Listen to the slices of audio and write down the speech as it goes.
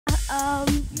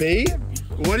Bait?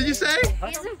 What did you say?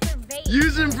 Use him for bait.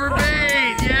 Use him for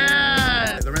bait,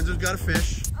 yeah! Lorenzo's got a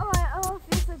fish. Oh,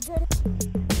 it feels so good.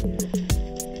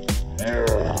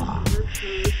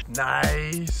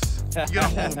 Nice. You gotta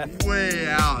hold him way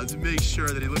out to make sure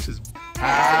that he looks as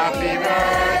happy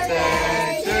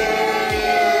birthday to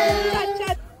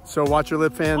you. So Watch Your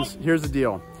Lip fans, here's the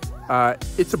deal.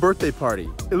 It's a birthday party.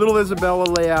 Little Isabella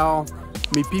Leal,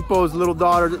 mi Pipo's little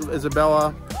daughter,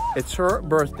 Isabella. It's her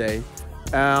birthday.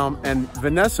 And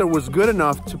Vanessa was good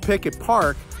enough to pick a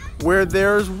park where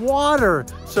there's water.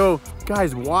 So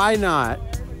guys, why not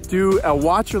do a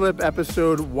Watch Your Lip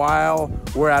episode while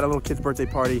we're at a little kid's birthday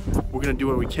party? We're gonna do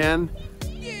what we can.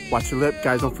 Watch Your Lip.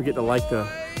 Guys, don't forget to like the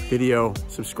video,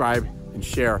 subscribe, and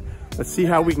share. Let's see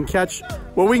how we can catch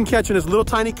what we can catch in this little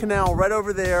tiny canal right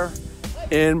over there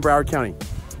in Broward County.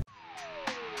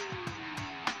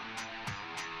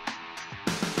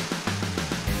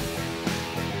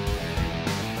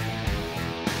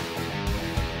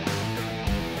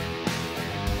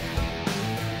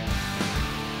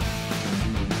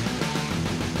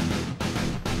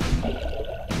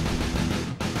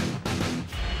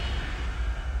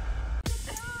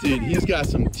 Dude, he's got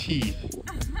some teeth.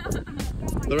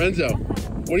 Lorenzo,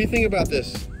 what do you think about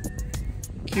this?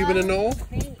 Cuban anole?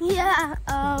 Yeah,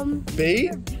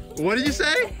 Bait? What did you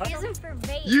say? use him for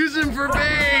bait. Use him for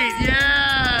bait,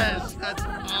 yes! That's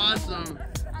awesome.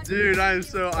 Dude, that's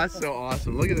so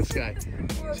awesome. Look at this guy.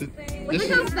 So, Look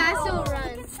how fast he'll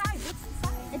run.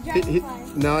 A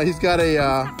dragonfly. No, he's got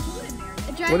a,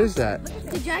 what is that?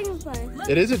 It's a dragonfly.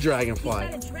 It is a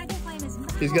dragonfly.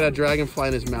 He's got a dragonfly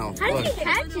in his mouth. How Look. did he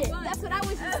catch it? That's what I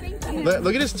was just thinking.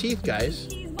 Look at his teeth, guys.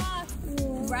 He's boss.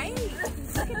 Right?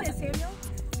 Look at this, Samuel.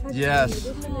 Yes.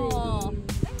 Oh.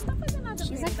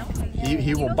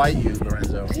 He will bite you,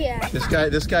 Lorenzo. Yeah.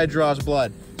 This guy draws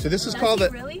blood. So this is called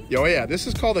a really? Oh yeah, this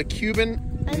is called a Cuban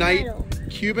night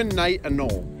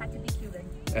anole. Had to be Cuban.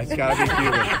 That's gotta be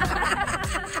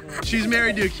Cuban. She's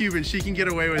married to a Cuban. She can get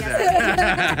away with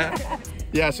that.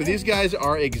 Yeah. So these guys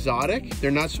are exotic. They're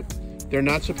not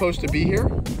supposed to be here.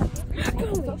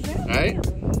 Right?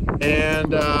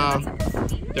 And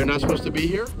they're not supposed to be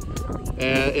here.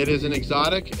 And it is an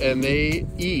exotic, and they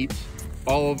eat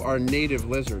all of our native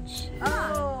lizards.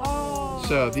 Oh.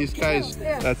 So these guys,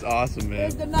 that's awesome, man.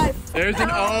 There's the knife. There's an,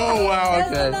 oh wow,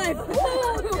 okay.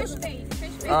 Fish bait. Fish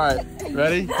bait. All right,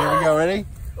 ready? Here we go, ready?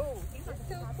 Oh, he's so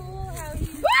cool how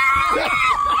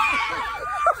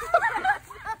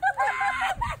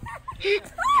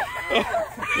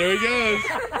There he goes.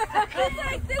 It's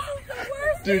like, this is the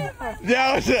worst. Dude,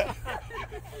 that was it.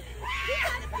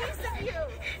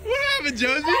 What happened,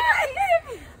 Josie?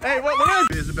 Hey,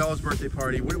 what is Isabella's birthday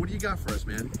party? What do you got for us,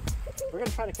 man? We're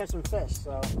gonna try to catch some fish,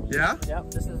 so. Yeah?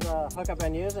 Yep, this is the hookup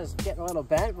I'm using. It's getting a little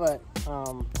bent, but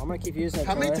I'm gonna keep using it.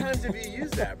 How many times have you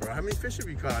used that, bro? How many fish have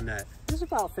you caught on that? There's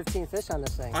about 15 fish on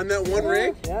this thing. On that one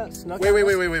rig? Yeah, snook.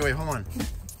 Wait, hold on.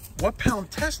 What pound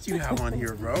test do you have on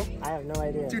here, bro? I have no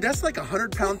idea. Dude, that's like a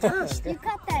 100-pound test. You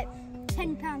caught that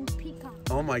 10-pound peacock.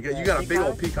 Oh my God, you got a big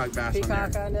old peacock bass on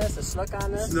Peacock there. on this, a snook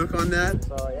on this. Snook on that?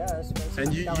 So yeah, it's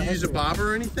And you use a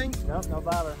bobber or anything? Nope, no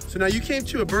bobber. So now you came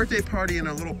to a birthday party in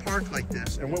a little park like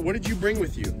this, and what did you bring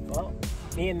with you? Well,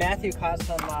 me and Matthew caught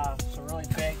some really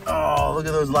big. Oh, look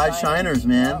at those live shiners,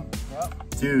 man. Yep.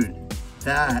 Dude,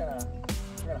 that.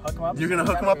 We're gonna hook them up. You're gonna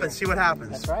hook them up and see what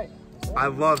happens. That's right. I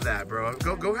love that, bro.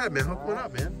 Go ahead, man. Hook one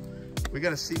up, man. We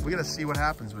gotta see what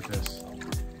happens with this.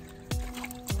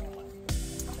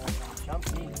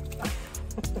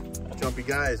 Jumpy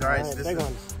guys. All right, so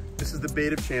this is the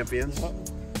bait of champions.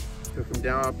 Hook them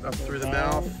down up through the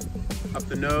mouth, up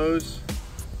the nose.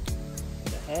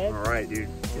 The head. All right, dude.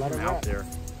 Get him out there.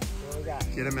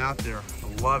 Get him out there.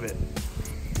 I love it.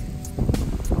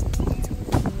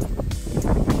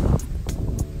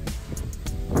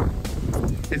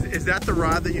 Is that the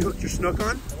rod that you hooked your snook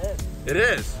on? It is. It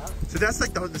is? Yeah. So that's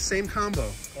like the same combo.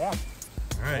 Yeah.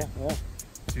 All right. Yeah.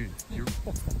 Dude,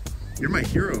 you're my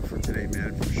hero for today,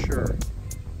 man, for sure.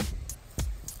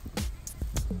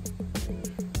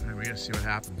 All right, we gotta see what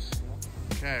happens.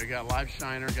 Okay, we got live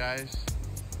shiner, guys.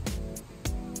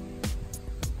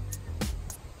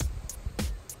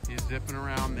 He's zipping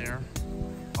around there.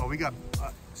 Oh, we got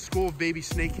a school of baby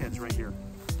snakeheads right here.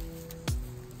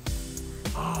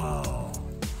 Oh.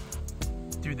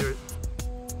 Dude, they're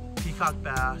peacock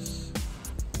bass.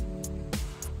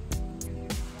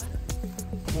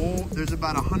 Oh, there's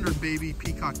about 100 baby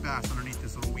peacock bass underneath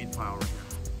this little weed pile right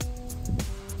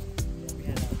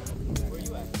here. Where are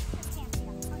you at?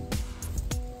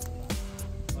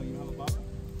 Oh, you have a bobber?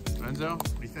 Renzo,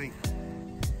 what do you think?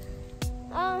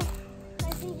 I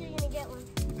think you're gonna get one.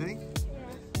 You think?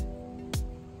 Yeah.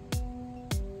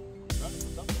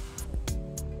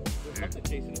 something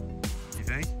chasing him. You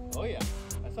think? Oh yeah.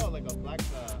 I saw like a black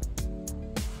shadow.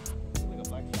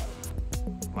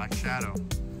 Black shadow.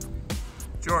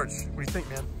 George, what do you think,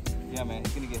 man? Yeah, man,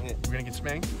 he's gonna get hit. We're gonna get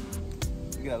spanked?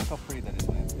 Look at that, look how pretty that is,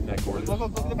 man. Isn't that gorgeous? Look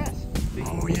at the bass.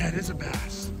 Oh yeah, it is a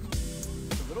bass.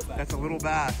 It's a little bass. That's a little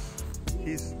bass.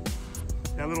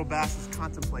 That little bass is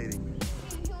contemplating.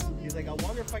 He's like, I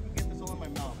wonder if I can get this all in my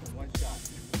mouth in one shot.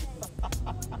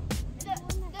 The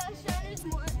shark is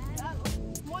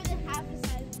more than half the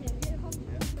size of him.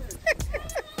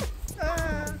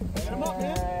 Get him up,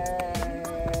 man.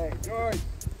 Hey, George.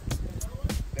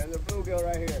 There's a bluegill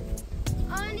right here.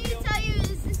 I need to tell you,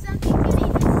 this is something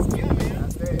dangerous. Yeah, man.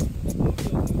 That's it.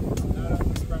 Not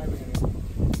unsubscribing anymore.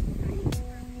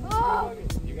 Oh!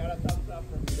 You got a thumbs up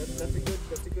from me.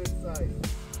 That's a good size.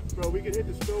 Bro, we could hit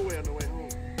the spillway on the way home.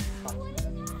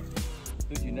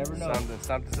 Dude, you never know.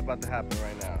 Something's about to happen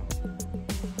right now.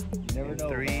 You never know.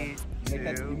 3, 2,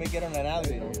 You may get on an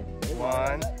alligator here.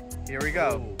 1. Here we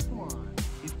go. Oh, come on.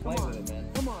 He's playing with it, man.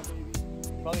 Come on, baby.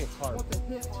 Probably a carp.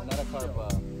 Not a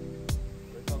carp.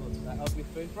 That ugly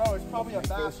fish. Bro, it's probably a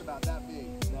bass about that big.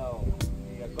 No.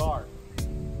 A gar.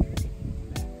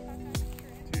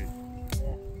 Dude,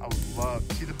 I would love.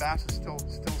 See, the bass is still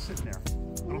sitting there.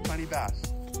 Little tiny bass.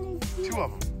 2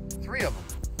 of them. 3 of them.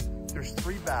 There's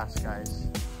 3 bass, guys.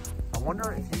 I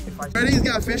wonder if I. Freddie's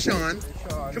got fish on.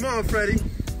 Come on, Freddie.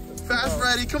 Fast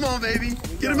Freddie. Come on, baby.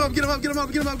 Get him up. Get him up. Get him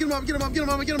up. Get him up. Get him up. Get him up. Get him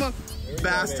up. Get him up.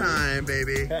 Bass time,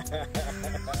 baby.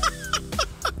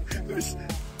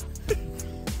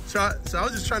 So I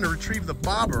was just trying to retrieve the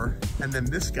bobber, and then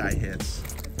this guy hits.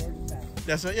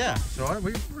 That's what, yeah. So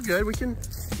we're good. We can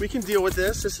deal with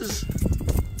this. This is,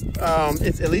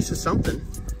 it's at least it's something.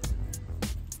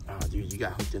 Oh, dude, you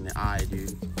got hooked in the eye,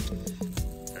 dude.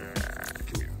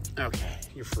 Come here. Okay,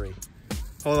 you're free.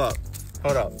 Hold up,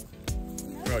 bro.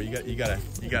 You gotta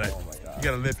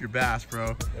lip your bass,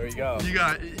 bro. There we go. You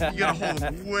gotta hold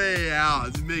him way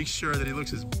out to make sure that he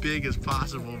looks as big as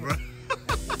possible, bro.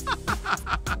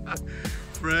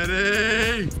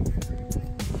 Freddie!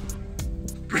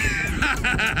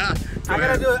 I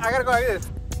gotta go like this.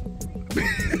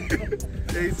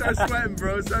 Hey, start sweating,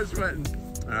 bro. Start sweating.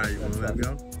 All right, you want to let him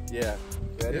go? Yeah.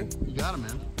 Ready? You got him,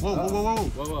 man.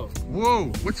 Whoa.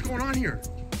 Whoa, what's going on here?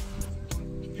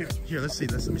 Here, let's see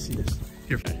this. Let me see this.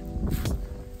 Here.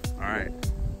 All right.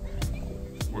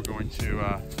 We're going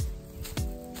to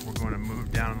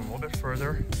move down a little bit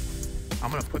further. I'm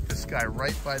gonna put this guy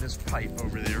right by this pipe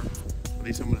over there. At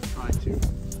least I'm gonna try to.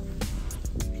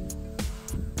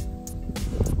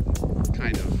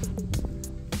 Kind of.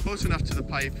 Close enough to the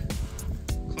pipe,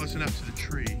 close enough to the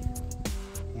tree,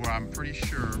 where I'm pretty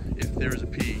sure if there's a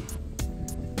pea,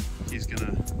 he's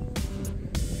gonna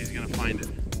find it.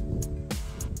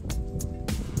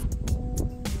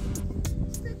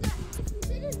 So if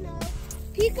you didn't know,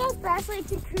 peacock bass like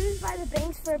to cruise by the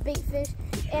banks for a bait fish,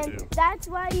 and that's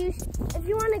why if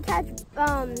you want to catch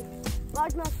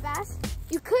largemouth bass,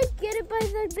 you could get it by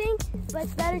the bank, but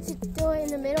it's better to throw it in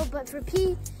the middle. But for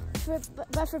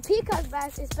peacock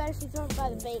bass, it's better to throw it by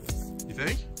the banks. You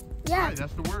think? Yeah. All right,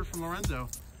 that's the word from Lorenzo.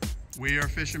 We are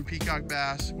fishing peacock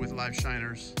bass with live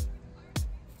shiners.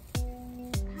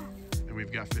 And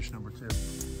we've got fish number 2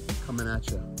 coming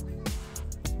at you.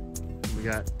 We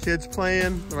got kids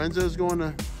playing. Lorenzo's going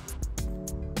to,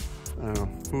 I don't know.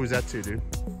 Who was that to, dude?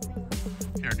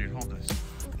 Here, dude, hold this.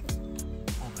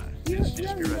 Hold that. You Just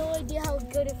have be ready. no idea how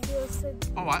good it feels to.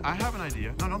 Oh, I have an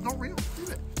idea. No, don't reel. Do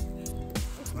it.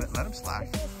 Let him slack.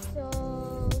 It feels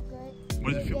so good.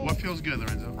 What does it feel? What feels good,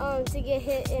 Lorenzo? To get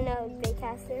hit in a bait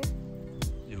caster.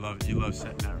 You love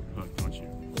setting that hook, don't you?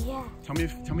 Yeah. Tell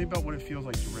me about what it feels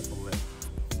like to rip a lip.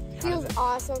 It feels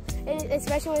awesome, and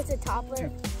especially when it's a top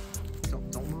lip.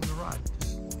 Don't move the rod.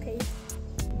 Okay.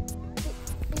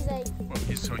 He's like.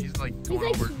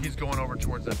 Well, he's going over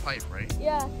towards that pipe, right?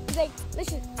 Yeah. He's like,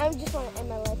 listen, I just want to end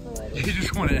my life already. You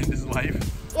just want to end his life?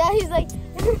 Yeah. He's like,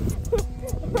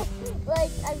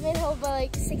 like I've been home by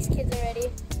like 6 kids already.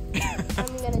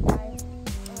 I'm gonna die.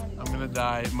 I'm gonna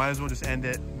die. Might as well just end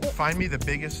it. Find me the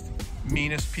biggest,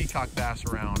 meanest peacock bass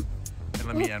around, and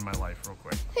let me end my life real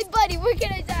quick. Hey, buddy, we're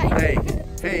gonna die.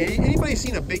 Hey, anybody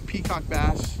seen a big peacock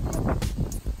bass?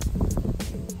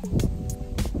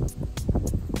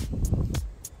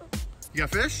 You got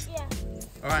fish? Yeah.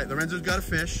 All right, Lorenzo's got a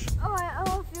fish. Oh,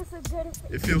 it feels so good.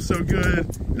 It feels so good.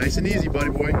 Nice and easy, buddy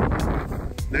boy.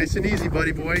 Nice and easy,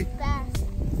 buddy boy. Bass.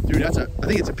 Dude, I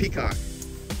think it's a peacock.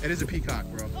 It is a peacock,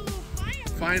 bro. Oh,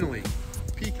 Finally,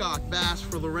 peacock bass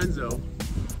for Lorenzo.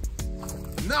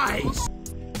 Nice.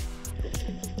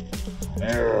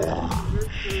 Oh.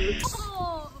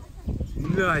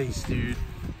 Nice, dude.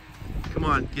 Come Come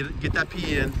on, get that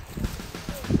pee in.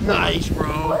 Nice,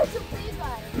 bro. Where's the big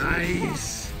guy?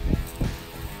 Nice.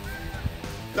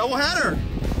 Double header.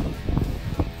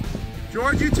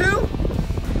 George, you too?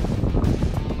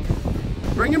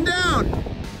 Bring him down.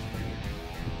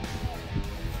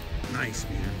 Nice,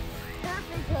 man.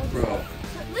 Perfect hook. Bro.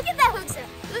 Look at that hook set.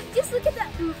 Just look at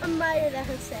that. Admire that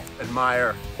hook set.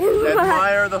 Admire.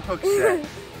 Admire the hook set.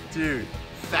 Dude,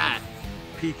 fat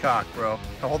peacock, bro.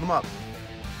 Now hold them up.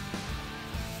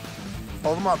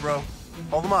 Hold them up, bro.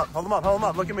 Hold them up, hold them up, hold them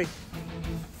up. Look at me.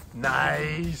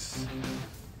 Nice.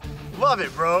 Love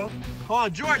it, bro. Hold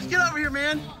on, George, get over here,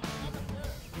 man.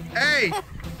 Hey,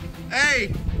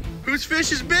 hey. Whose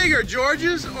fish is bigger,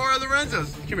 George's or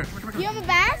Lorenzo's? Come here, come here, come You here. have a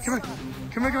bass? Come here,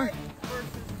 come here, come here.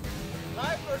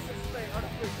 Live versus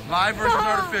artificial. Live versus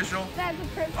artificial. That's a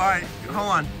perfect. All right, hold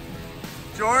on.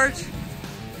 George.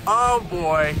 Oh,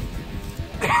 boy.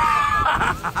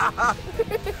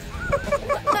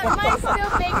 Mine's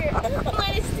still bigger.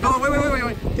 Mine is still Oh,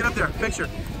 wait. Get up there. Picture.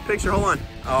 Hold on.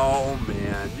 Oh,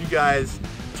 man. You guys.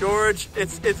 George,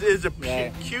 it's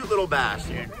a cute little bass,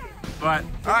 dude. But,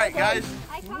 all right, guys.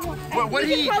 What did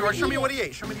he eat, George? Show me what he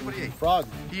ate. Frog.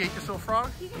 He ate this little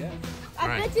frog? Yeah. I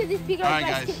Alright. bet you this peacock Alright,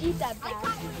 bass guys. can eat that bass. I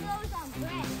caught one of those on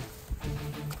bread.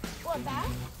 What, bass?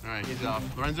 All right, he's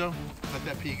off. Lorenzo, let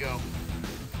that pea go.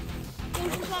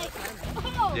 It's just like,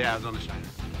 oh! Yeah, it was on the shiner.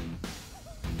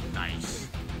 Nice.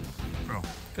 Bro,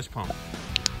 fist pump.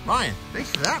 Ryan, thanks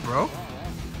for that, bro.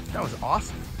 That was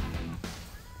awesome.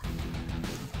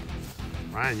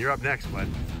 Ryan, you're up next, bud.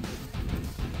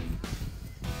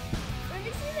 Let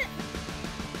me see that.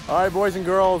 All right, boys and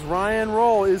girls, Ryan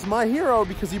Roll is my hero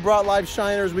because he brought live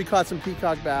shiners. We caught some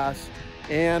peacock bass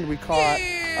and we caught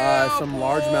some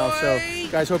largemouth. So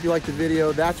guys, hope you liked the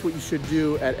video. That's what you should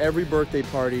do at every birthday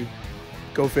party.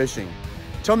 Go fishing.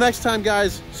 Till next time,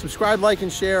 guys, subscribe, like,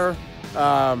 and share.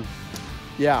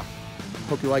 Yeah,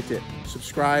 hope you liked it.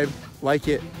 Subscribe, like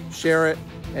it, share it,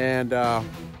 and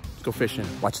go fishing.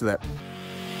 Watch the lip.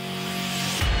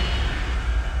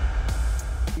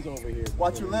 He's over here.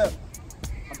 Watch your lip.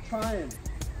 I'm trying.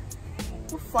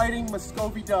 We're fighting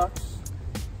Muscovy ducks.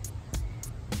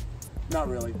 Not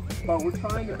really, but we're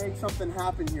trying to make something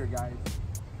happen here, guys.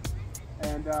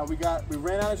 And we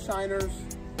ran out of shiners,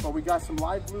 but we got some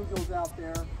live bluegills out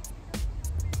there.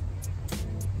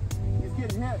 He's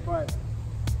getting hit, but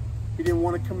he didn't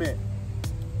want to commit.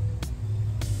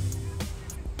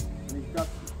 And these ducks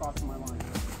are crossing my line.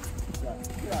 Get out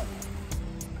of here.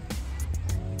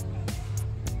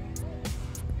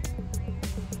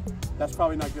 That's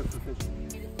probably not good for fishing.